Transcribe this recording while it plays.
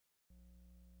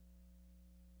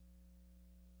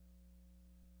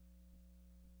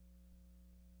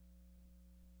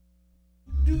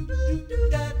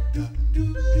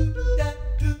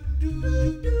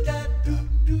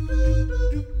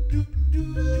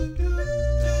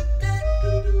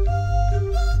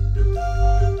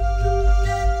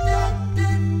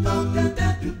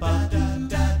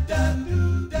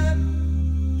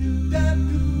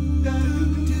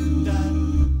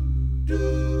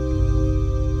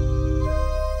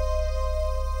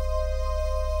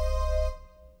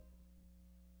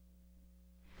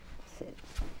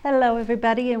Hello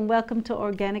everybody and welcome to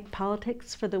Organic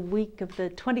Politics for the week of the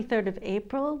 23rd of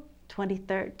April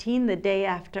 2013, the day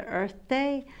after Earth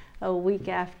Day, a week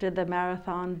after the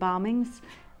marathon bombings.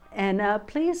 And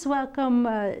please welcome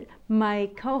my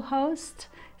co-host,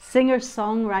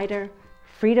 singer-songwriter,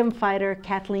 freedom fighter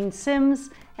Kathleen Sims,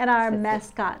 and our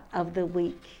mascot of the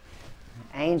week.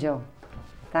 Angel,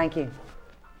 thank you.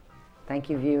 Thank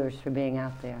you viewers for being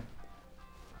out there.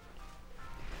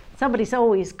 Somebody's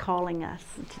always calling us,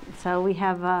 so we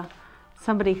have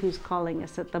somebody who's calling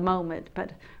us at the moment,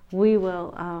 but we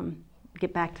will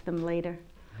get back to them later.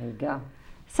 There you go.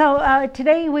 So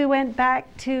today we went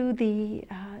back to the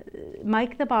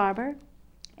Mike the Barber,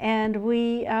 and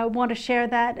we want to share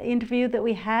that interview that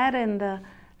we had, and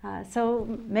so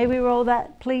may we roll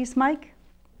that please, Mike?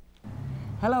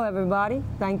 Hello everybody,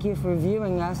 thank you for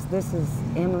viewing us. This is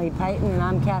Emily Payton and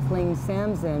I'm Kathleen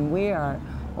Sims, and we are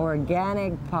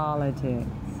Organic Politics.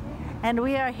 And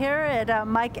we are here at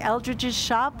Mike Eldridge's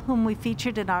shop, whom we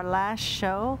featured in our last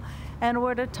show, and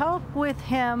we're to talk with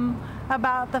him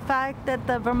about the fact that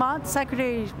the Vermont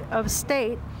Secretary of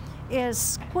State is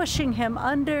squishing him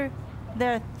under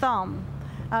their thumb,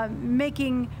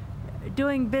 making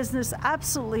doing business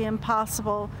absolutely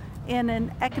impossible in an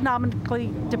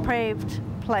economically depraved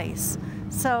place.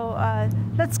 So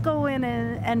let's go in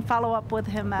and follow up with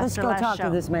him after last show. Let's go talk to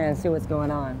this man and see what's going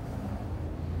on.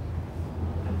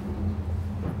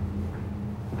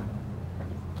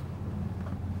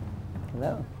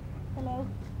 Hello. Hello.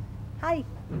 Hi.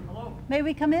 Hello. May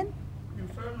we come in? You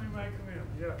certainly may come in,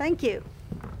 yes. Thank you.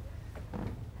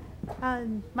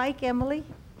 Mike, Emily.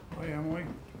 Hi, Emily.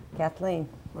 Kathleen.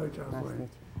 Hi, Kathleen.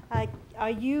 Are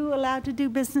you allowed to do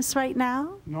business right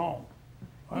now? No.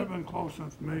 I've been closed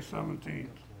since May 17th.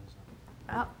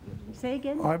 Say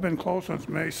again? I've been closed since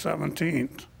May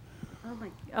 17th.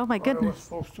 Oh my goodness.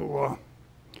 I was supposed to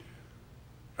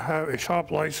have a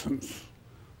shop license,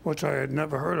 which I had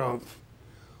never heard of.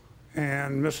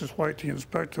 And Mrs. White, the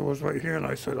inspector, was right here, and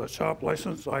I said, a shop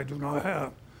license I do not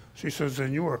have. She says,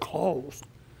 then you are closed.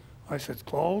 I said,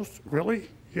 closed? Really?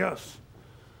 Yes.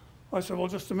 I said, well,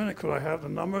 just a minute, could I have the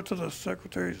number to the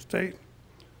Secretary of State?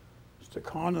 Mr.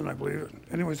 Condon, I believe it.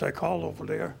 Anyways, I called over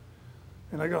there,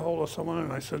 and I got hold of someone,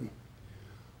 and I said,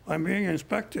 I'm being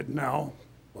inspected now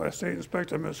by a state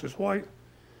inspector, Mrs. White,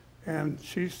 and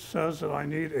she says that I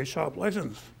need a shop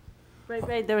license.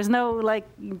 Right. There was no, like,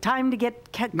 time to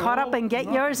get caught up and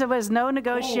get yours? There was no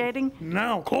negotiating?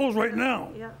 Now, close right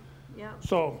now. Yeah.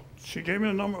 So she gave me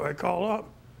the number. I called up.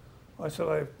 I said,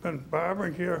 I've been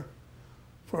barbering here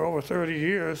for over 30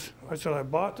 years. I said, I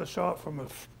bought the shop from a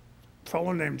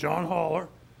fellow named John Holler.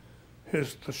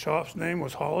 The shop's name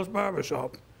was Holler's Barber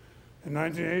Shop in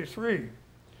 1983.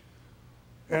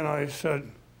 And I said,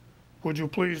 would you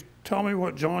please tell me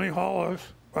what Johnny Holler's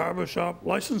barber shop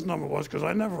license number was, because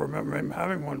I never remember him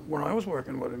having one when I was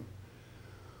working with him.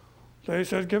 They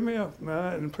said, give me a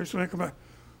minute, and pretty soon they come back.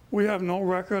 We have no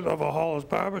record of a Holler's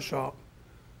Barber Shop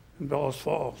in Bellows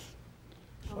Falls.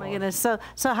 Oh my goodness.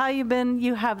 So how you been?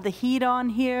 You have the heat on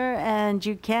here, and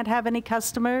you can't have any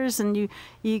customers, and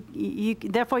you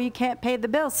therefore you can't pay the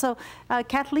bills. So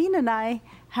Kathleen and I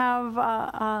have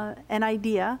an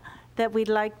idea that we'd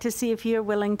like to see if you're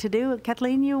willing to do.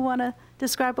 Kathleen, you want to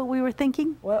describe what we were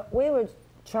thinking? Well, we were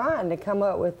trying to come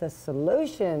up with a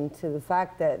solution to the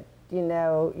fact that, you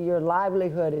know, your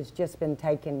livelihood has just been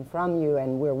taken from you,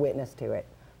 and we're witness to it.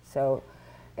 So,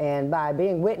 and by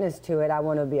being witness to it, I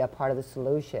want to be a part of the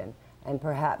solution. And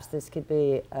perhaps this could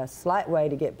be a slight way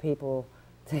to get people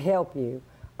to help you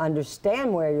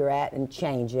understand where you're at and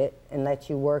change it and let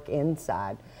you work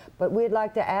inside. But we'd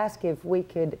like to ask if we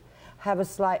could have a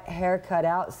slight haircut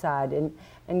outside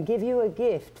and give you a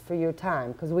gift for your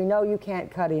time, because we know you can't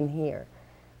cut in here.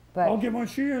 But I'll get my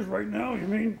shears right now, you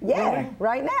mean? yeah, really?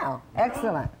 right now.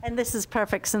 Excellent. And this is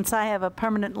perfect, since I have a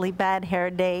permanently bad hair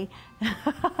day.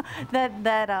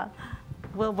 that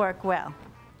will work well.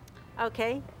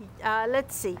 Okay,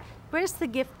 let's see. Where's the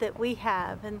gift that we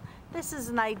have? And this is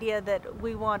an idea that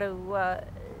we want to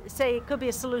say it could be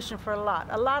a solution for a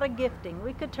lot of gifting.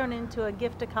 We could turn into a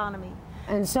gift economy.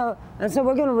 And so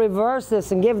we're going to reverse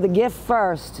this and give the gift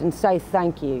first and say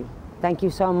thank you. Thank you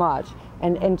so much.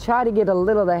 And try to get a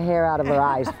little of the hair out of her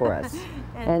eyes for us.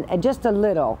 And just a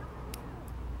little.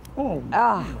 Oh,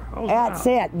 That's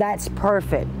it. That's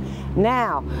perfect.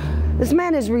 Now, this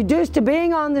man is reduced to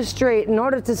being on the street in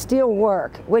order to steal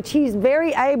work, which he's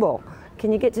very able.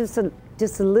 Can you get just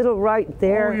a little right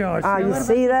there? Oh, yeah, I see you that.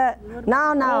 see that?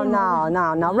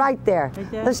 No, right there.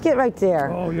 Right there? Let's get right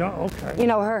there. Oh, yeah, okay. You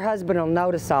know, her husband will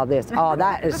notice all this. Oh,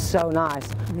 that is so nice.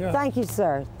 Yeah. Thank you,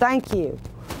 sir. Thank you.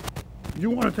 You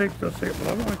want to take the hair, but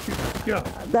I want to keep, yeah.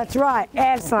 That's right.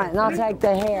 Excellent. And I'll take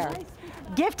the hair.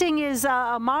 Gifting is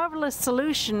a marvelous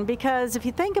solution because if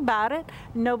you think about it,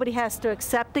 nobody has to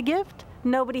accept a gift.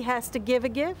 Nobody has to give a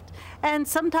gift, and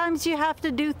sometimes you have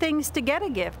to do things to get a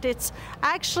gift. It's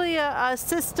actually a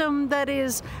system that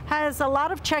has a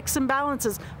lot of checks and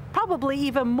balances, probably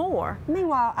even more.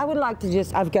 Meanwhile, I would like to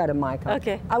I've got a mic on.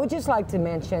 Okay. I would just like to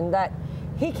mention that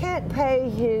he can't pay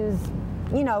his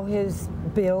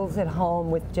bills at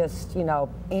home with just,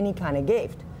 any kind of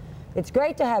gift. It's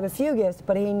great to have a few gifts,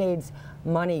 but he needs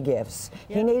money gifts.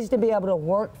 Yeah. He needs to be able to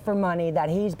work for money that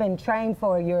he's been trained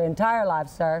for your entire life,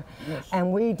 sir. Yes.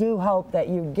 And we do hope that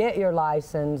you get your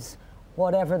license,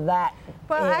 whatever that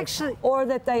well, is. Actually, or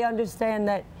that they understand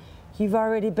that you've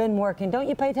already been working. Don't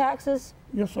you pay taxes?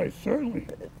 Yes, I certainly.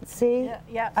 See?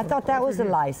 Yeah. I thought that was a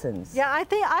license. Yeah, I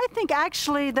think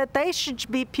actually that they should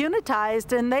be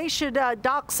punitized and they should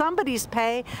dock somebody's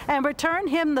pay and return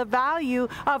him the value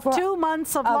of 2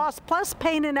 months of loss plus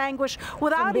pain and anguish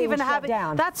without even having.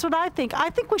 Down. That's what I think. I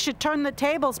think we should turn the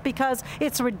tables because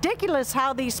it's ridiculous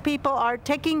how these people are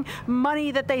taking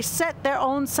money that they set their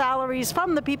own salaries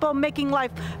from the people, making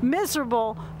life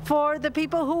miserable for the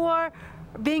people who are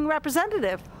being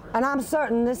representative. And I'm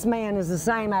certain this man is the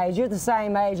same age. You're the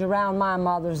same age, around my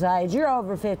mother's age. You're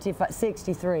over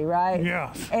 63, right?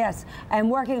 Yes. Yes,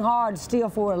 and working hard still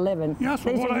for a living. Yes,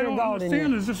 but These what are I your don't golden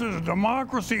understand years. is this is a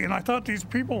democracy, and I thought these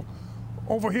people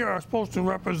over here are supposed to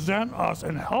represent us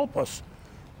and help us.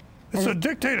 It's a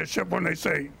dictatorship when they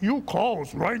say, you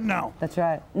close right now. That's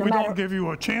right. We don't give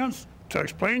you a chance to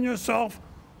explain yourself,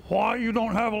 why you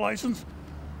don't have a license.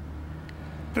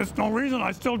 There's no reason.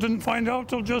 I still didn't find out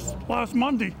till just last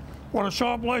Monday what a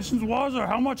shop license was or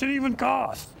how much it even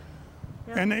cost.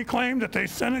 Yep. And they claimed that they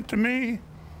sent it to me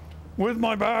with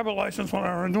my barber license when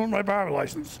I renewed my barber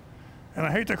license. And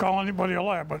I hate to call anybody a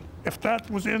liar, but if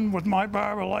that was in with my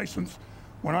barber license,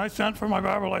 when I sent for my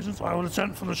barber license, I would have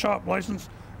sent for the shop license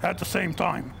at the same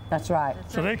time. That's right.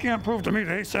 So they can't prove to me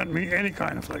they sent me any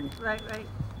kind of thing. Right.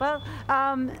 Well,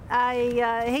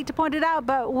 I hate to point it out,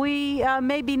 but we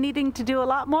may be needing to do a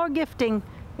lot more gifting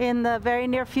in the very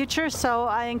near future, so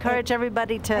I encourage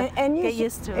everybody to get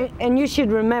used to it. And you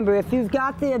should remember, if you've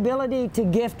got the ability to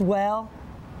gift well,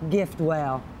 gift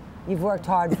well. You've worked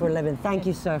hard for a living. Thank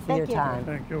you, sir, for your time.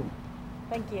 Thank you.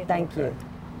 Thank you. Thank you.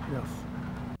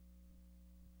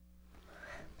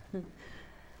 Yes.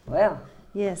 Well.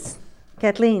 Yes.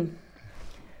 Kathleen,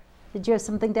 did you have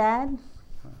something to add?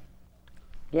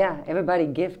 Yeah, everybody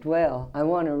gift well. I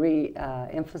want to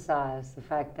re-emphasize the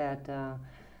fact that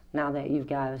now that you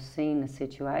guys seen the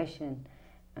situation,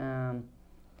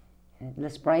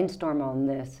 let's brainstorm on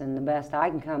this. And the best I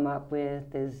can come up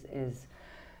with is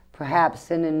perhaps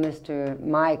sending Mr.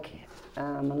 Mike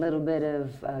a little bit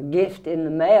of gift in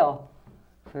the mail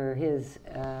for his,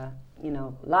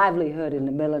 livelihood and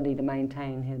ability to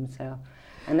maintain himself.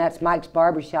 And that's Mike's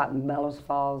Barbershop in Bellows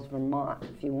Falls, Vermont,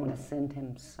 if you want to send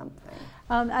him something.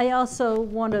 I also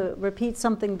want to repeat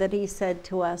something that he said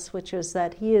to us, which was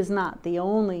that he is not the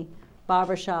only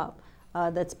barbershop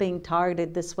that's being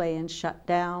targeted this way and shut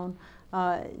down.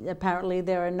 Apparently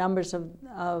there are numbers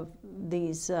of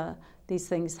these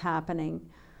things happening.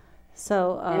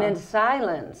 So and in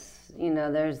silence,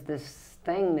 there's this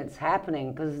thing that's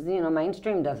happening because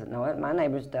mainstream doesn't know it. My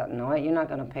neighbors don't know it. You're not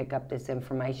going to pick up this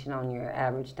information on your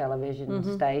average television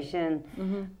station.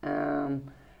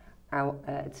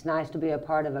 It's nice to be a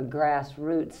part of a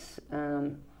grassroots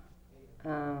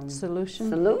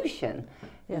solution.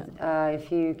 Yeah.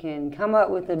 If you can come up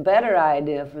with a better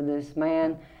idea for this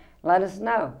man, let us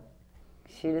know.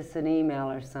 Shoot us an email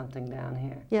or something down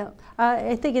here. Yeah,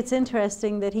 I think it's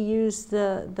interesting that he used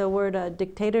the word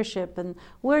dictatorship, and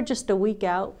we're just a week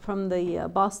out from the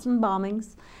Boston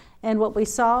bombings, and what we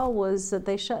saw was that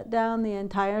they shut down the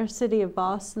entire city of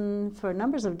Boston for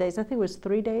numbers of days. I think it was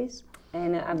 3 days.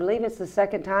 And I believe it's the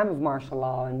second time of martial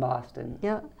law in Boston.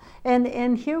 Yeah,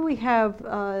 and here we have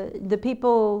the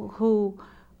people who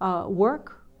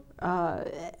work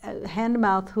hand to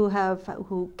mouth,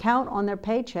 who count on their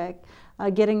paycheck,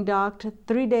 getting docked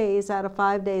 3 days out of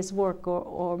 5 days work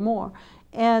or more.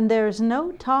 And there's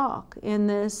no talk in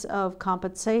this of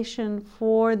compensation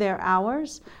for their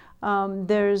hours.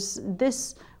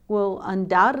 This will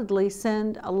undoubtedly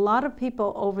send a lot of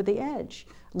people over the edge,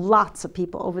 lots of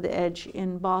people over the edge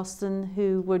in Boston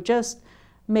who were just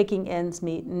making ends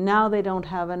meet. Now they don't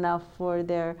have enough for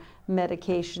their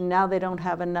medication. Now they don't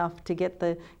have enough to get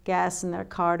the gas in their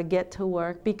car to get to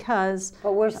work because...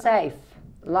 But we're safe.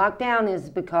 Lockdown is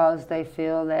because they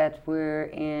feel that we're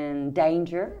in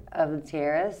danger of the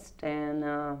terrorists, and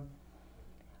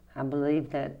I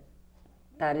believe that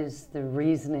that is the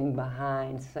reasoning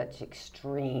behind such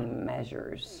extreme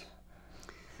measures.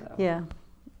 So. Yeah.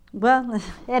 Well,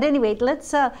 at any rate,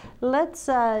 let's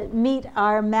meet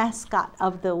our mascot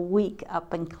of the week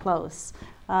up and close.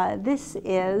 This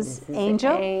is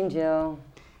Angel. Angel.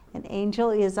 And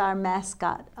Angel is our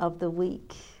mascot of the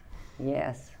week.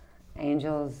 Yes.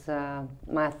 Angel's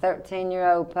my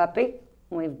 13-year-old puppy.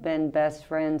 We've been best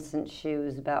friends since she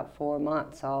was about 4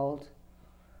 months old.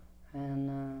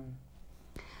 And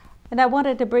I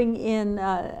wanted to bring in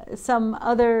some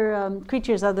other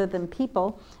creatures other than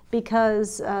people,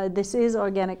 because this is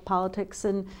organic politics,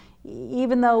 and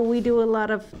even though we do a lot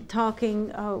of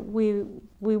talking,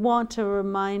 we want to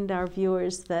remind our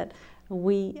viewers that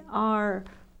we are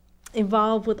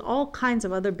involved with all kinds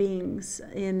of other beings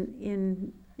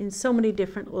in so many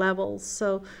different levels.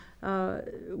 So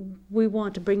we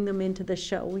want to bring them into the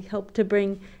show. We hope to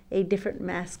bring a different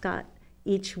mascot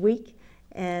each week.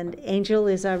 And Angel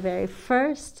is our very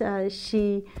first.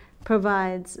 She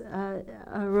provides a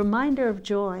reminder of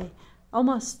joy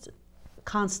almost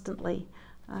constantly.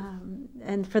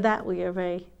 And for that, we are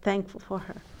very thankful for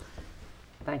her.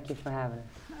 Thank you for having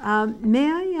us. May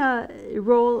I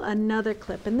roll another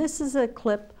clip? And this is a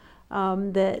clip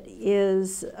that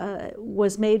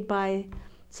was made by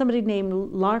somebody named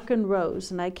Larkin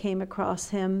Rose, and I came across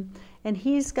him. And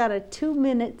he's got a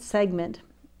 2-minute segment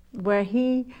where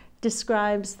he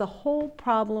describes the whole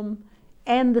problem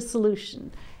and the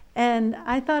solution. And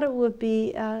I thought it would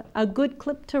be a good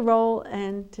clip to roll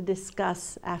and to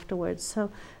discuss afterwards.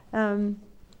 So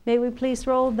may we please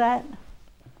roll that?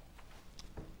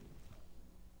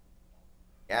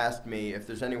 Asked me if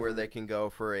there's anywhere they can go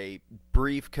for a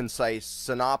brief, concise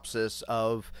synopsis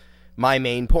of my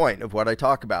main point of what I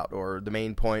talk about, or the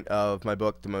main point of my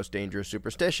book, The Most Dangerous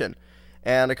Superstition.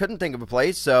 And I couldn't think of a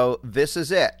place, so this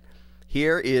is it.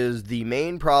 Here is the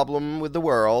main problem with the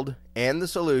world and the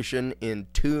solution in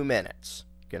 2 minutes.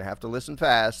 Gonna have to listen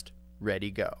fast.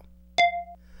 Ready, go.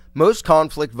 Most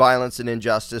conflict, violence, and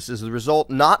injustice is the result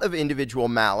not of individual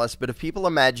malice, but of people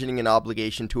imagining an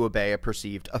obligation to obey a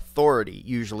perceived authority,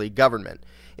 usually government.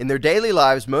 In their daily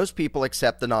lives, most people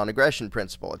accept the non-aggression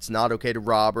principle. It's not okay to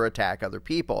rob or attack other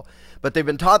people. But they've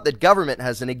been taught that government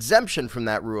has an exemption from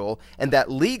that rule, and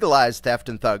that legalized theft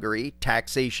and thuggery,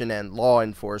 taxation, and law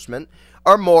enforcement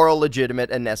are moral,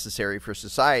 legitimate, and necessary for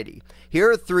society.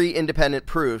 Here are 3 independent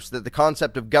proofs that the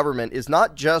concept of government is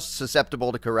not just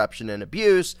susceptible to corruption and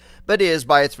abuse, but is,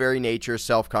 by its very nature,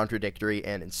 self-contradictory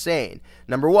and insane.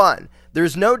 Number 1, there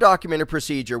is no documented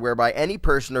procedure whereby any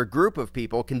person or group of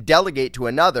people can delegate to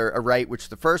another a right which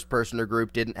the first person or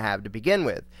group didn't have to begin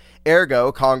with.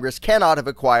 Ergo, Congress cannot have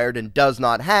acquired and does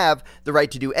not have the right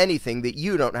to do anything that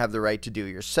you don't have the right to do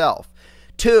yourself.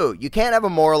 2, you can't have a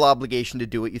moral obligation to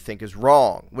do what you think is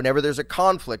wrong. Whenever there's a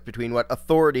conflict between what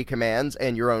authority commands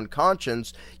and your own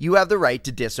conscience, you have the right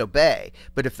to disobey.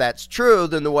 But if that's true,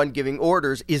 then the one giving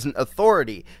orders isn't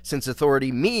authority, since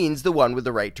authority means the one with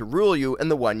the right to rule you and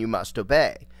the one you must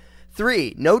obey.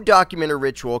 3, no document or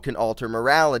ritual can alter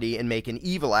morality and make an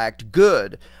evil act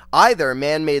good. Either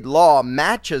man-made law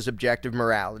matches objective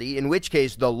morality, in which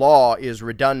case the law is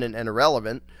redundant and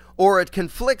irrelevant, or it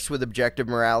conflicts with objective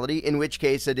morality, in which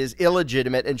case it is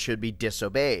illegitimate and should be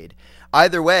disobeyed.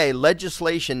 Either way,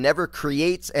 legislation never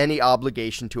creates any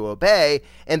obligation to obey,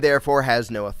 and therefore has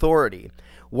no authority.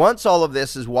 Once all of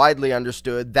this is widely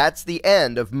understood, that's the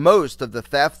end of most of the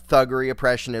theft, thuggery,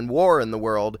 oppression, and war in the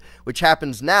world, which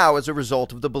happens now as a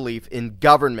result of the belief in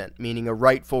government, meaning a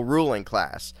rightful ruling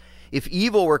class. If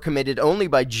evil were committed only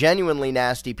by genuinely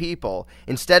nasty people,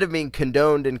 instead of being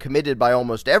condoned and committed by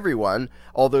almost everyone,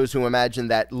 all those who imagine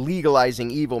that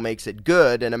legalizing evil makes it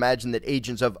good and imagine that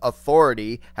agents of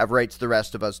authority have rights the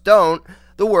rest of us don't,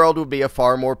 the world would be a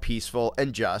far more peaceful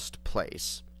and just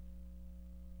place.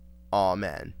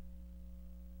 Amen.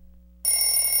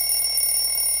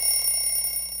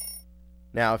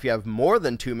 Now, if you have more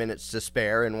than 2 minutes to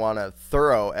spare and want a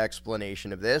thorough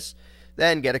explanation of this,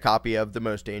 then get a copy of The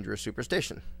Most Dangerous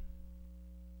Superstition.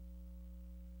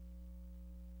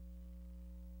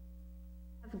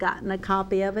 I've gotten a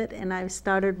copy of it and I've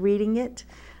started reading it.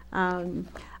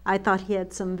 I thought he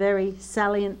had some very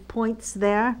salient points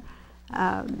there.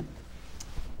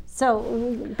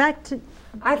 So back to...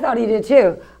 I thought he did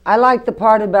too. I like the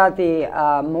part about the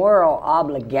moral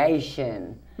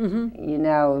obligation, you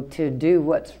know, to do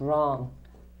what's wrong,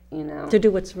 you know. To do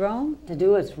what's wrong? To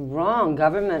do what's wrong.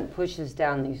 Government pushes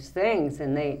down these things,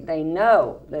 and they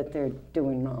know that they're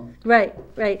doing wrong. Right,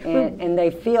 right. And they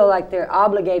feel like they're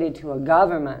obligated to a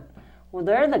government. Well,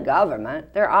 they're the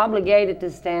government. They're obligated to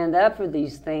stand up for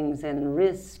these things and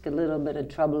risk a little bit of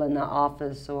trouble in the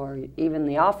office or even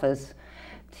the office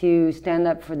to stand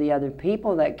up for the other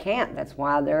people that can't. That's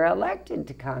why they're elected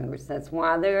to Congress. That's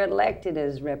why they're elected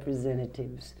as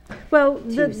representatives. Well,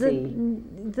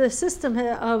 the system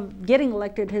of getting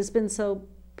elected has been so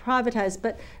privatized.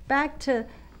 But back to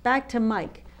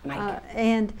Mike.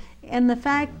 And the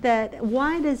fact that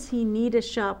why does he need a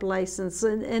shop license?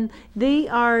 And they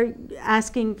are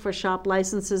asking for shop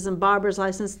licenses and barber's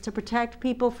license to protect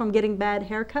people from getting bad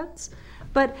haircuts.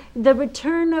 But the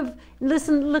return of,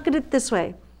 listen, look at it this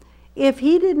way. If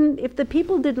the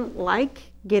people didn't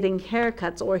like getting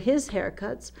haircuts or his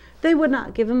haircuts, they would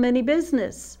not give him any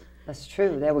business. That's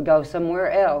true. They would go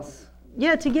somewhere else.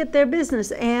 Yeah, to get their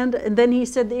business. And then he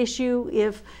said the issue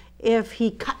if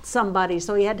he cut somebody,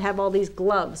 so he had to have all these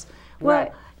gloves.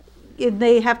 Well, right.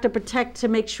 They have to protect to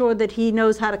make sure that he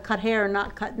knows how to cut hair and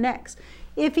not cut necks.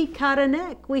 If he cut a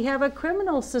neck, we have a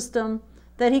criminal system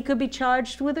that he could be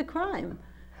charged with a crime.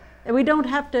 And we don't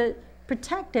have to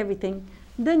protect everything.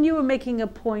 Then you were making a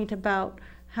point about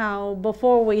how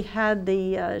before we had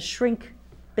the shrink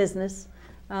business.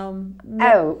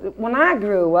 When I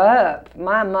grew up,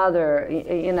 my mother,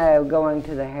 you know, going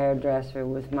to the hairdresser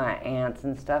with my aunts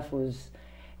and stuff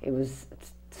it was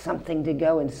something to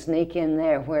go and sneak in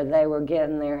there where they were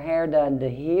getting their hair done to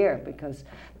hear, because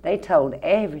they told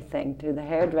everything to the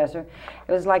hairdresser.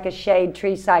 It was like a shade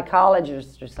tree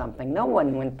psychologist or something. No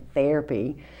one went to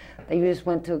therapy. They just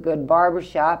went to a good barber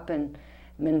shop, and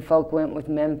menfolk went with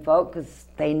menfolk because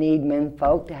they need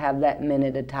menfolk to have that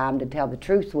minute of time to tell the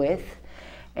truth with.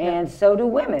 And so do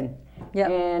women.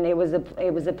 And it was a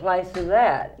place of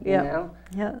that, you know.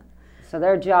 So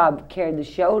their job carried the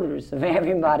shoulders of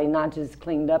everybody, not just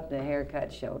cleaned up the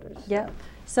haircut shoulders.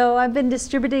 So I've been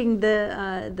distributing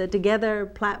the Together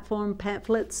platform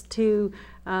pamphlets to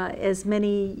as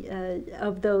many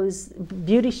of those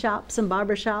beauty shops and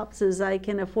barber shops as I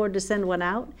can afford to send one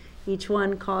out. Each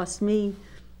one costs me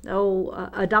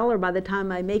 $1 by the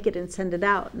time I make it and send it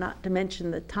out, not to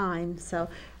mention the time. So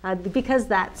because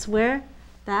that's where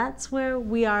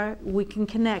we can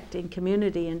connect in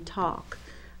community and talk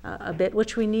a bit,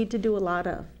 which we need to do a lot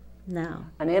of now.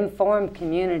 An informed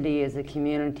community is a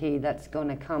community that's going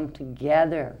to come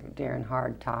together during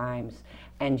hard times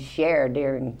and share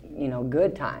during, you know,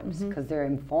 good times, because they're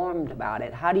informed about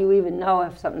it. How do you even know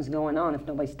if something's going on if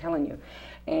nobody's telling you?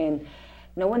 And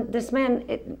no one, this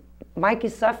man, Mike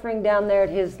is suffering down there at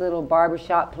his little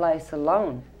barbershop place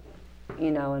alone,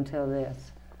 you know, until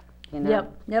this. You know?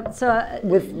 Yep. So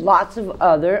with lots of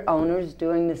other owners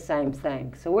doing the same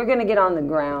thing. So we're going to get on the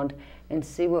ground and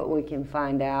see what we can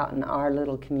find out in our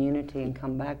little community and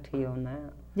come back to you on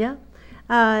that.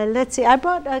 Let's see. I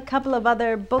brought a couple of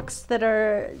other books that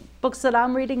are books that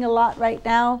I'm reading a lot right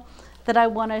now that I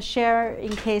want to share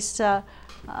in case they're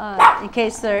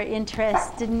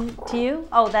interesting to you.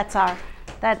 Oh, that's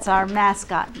our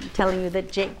mascot telling you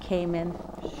that Jake came in.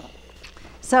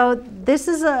 So this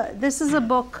is a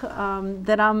book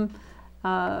that I'm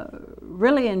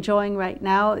really enjoying right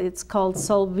now. It's called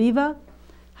Solviva: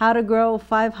 How to Grow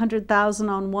 500,000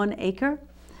 on 1 Acre.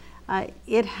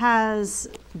 It has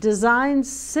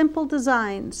designs, simple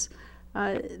designs,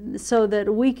 so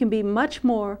that we can be much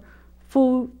more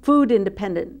food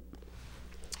independent.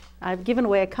 I've given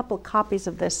away a couple of copies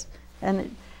of this,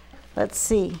 and let's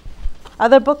see.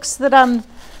 Other books that I'm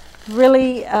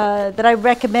really that I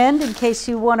recommend in case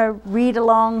you want to read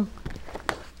along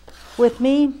with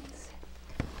me.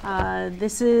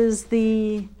 This is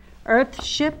the Earth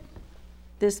Ship.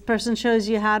 This person shows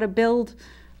you how to build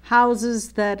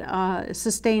houses that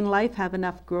sustain life, have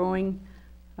enough growing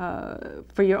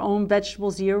for your own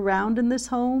vegetables year-round in this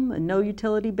home, and no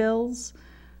utility bills,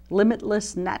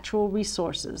 limitless natural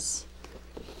resources.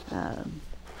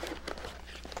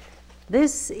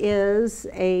 This is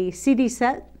a CD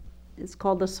set. It's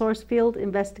called the Source Field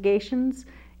Investigations.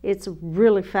 It's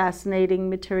really fascinating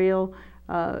material,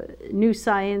 new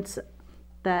science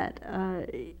that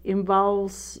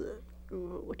involves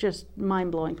just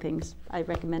mind-blowing things. I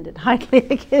recommend it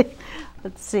highly.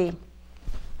 Let's see.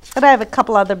 But I have a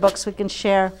couple other books we can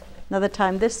share another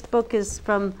time. This book is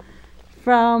from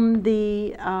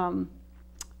the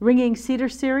Ringing Cedar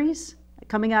series,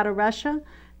 coming out of Russia.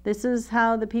 This is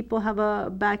how the people have a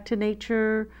back to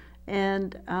nature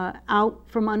and out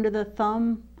from under the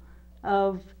thumb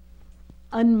of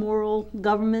unmoral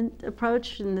government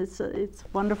approach, and it's a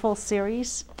wonderful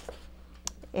series.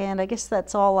 And I guess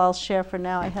that's all I'll share for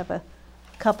now. I have a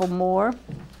couple more,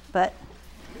 but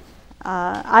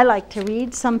I like to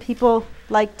read. Some people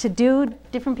like to do.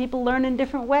 Different people learn in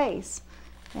different ways,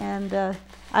 and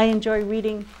I enjoy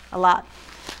reading a lot.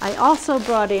 I also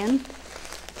brought in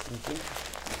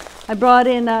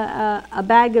a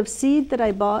bag of seed that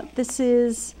I bought. This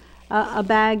is a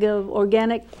bag of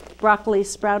organic broccoli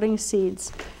sprouting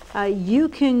seeds. You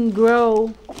can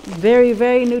grow very,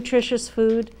 very nutritious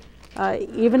food,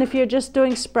 even if you're just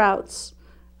doing sprouts,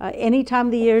 any time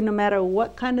of the year, no matter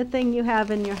what kind of thing you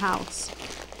have in your house.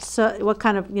 So, what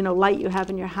kind of light you have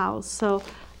in your house. So,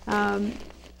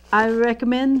 I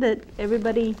recommend that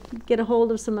everybody get a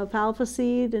hold of some alfalfa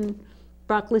seed and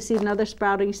broccoli seed and other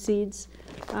sprouting seeds.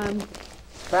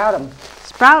 Sprout them.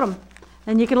 Sprout them.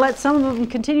 And you can let some of them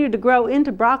continue to grow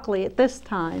into broccoli at this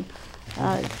time.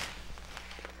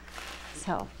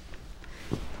 So,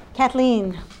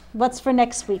 Kathleen, what's for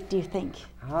next week, do you think?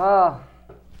 Oh,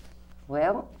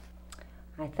 well,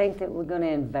 I think that we're going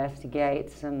to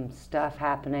investigate some stuff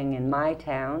happening in my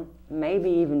town, maybe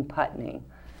even Putney.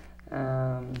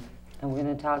 And we're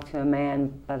going to talk to a man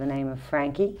by the name of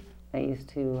Frankie. They used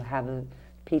to have a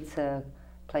pizza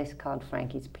place called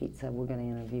Frankie's Pizza. We're going to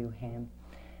interview him.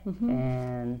 Mm-hmm.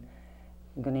 And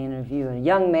we're going to interview a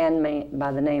young man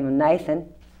by the name of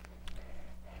Nathan,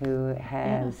 who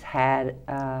has had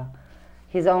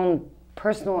his own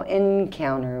personal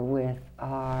encounter with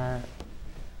our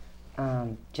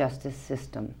justice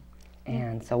system.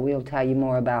 And so we'll tell you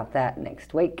more about that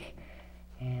next week.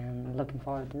 And looking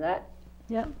forward to that.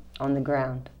 Yeah. On the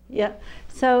ground. Yeah.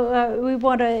 So we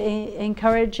want to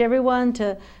encourage everyone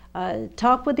to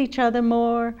talk with each other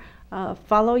more,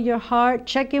 follow your heart,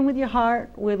 check in with your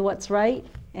heart with what's right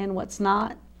and what's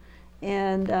not,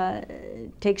 and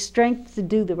take strength to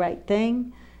do the right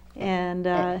thing. And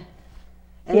yes.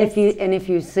 if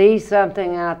you see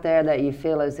something out there that you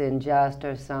feel is unjust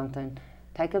or something,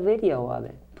 take a video of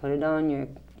it. Put it on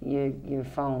your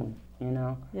phone.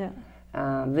 Yeah.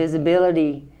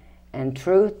 Visibility and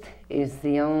truth is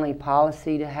the only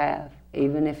policy to have.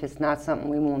 Even if it's not something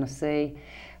we want to see,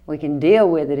 we can deal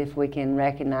with it if we can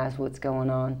recognize what's going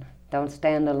on. Don't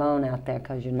stand alone out there,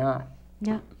 because you're not.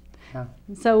 Yeah. No.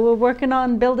 So we're working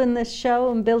on building this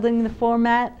show and building the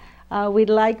format. We'd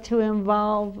like to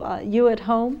involve you at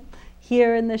home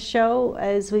here in the show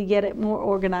as we get it more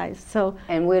organized.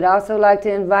 And we'd also like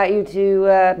to invite you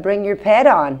to bring your pet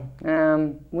on.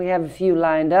 We have a few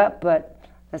lined up, but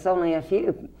that's only a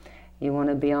few. You want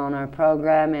to be on our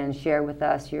program and share with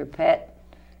us your pet,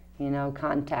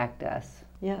 contact us.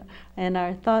 Yeah, and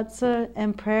our thoughts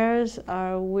and prayers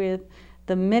are with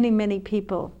the many, many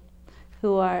people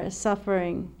who are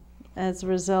suffering as a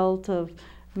result of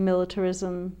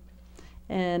militarism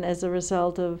and as a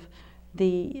result of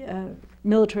the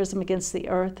militarism against the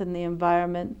earth and the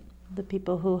environment, the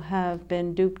people who have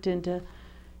been duped into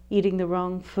eating the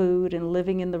wrong food and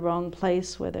living in the wrong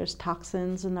place where there's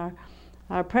toxins. And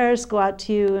our prayers go out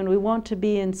to you, and we want to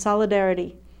be in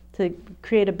solidarity to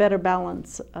create a better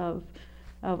balance of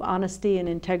honesty and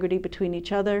integrity between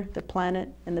each other, the planet,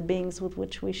 and the beings with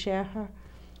which we share her.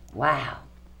 Wow.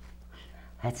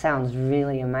 That sounds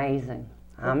really amazing.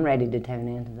 I'm ready to tune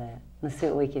into that. Let's see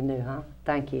what we can do, huh?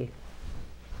 Thank you.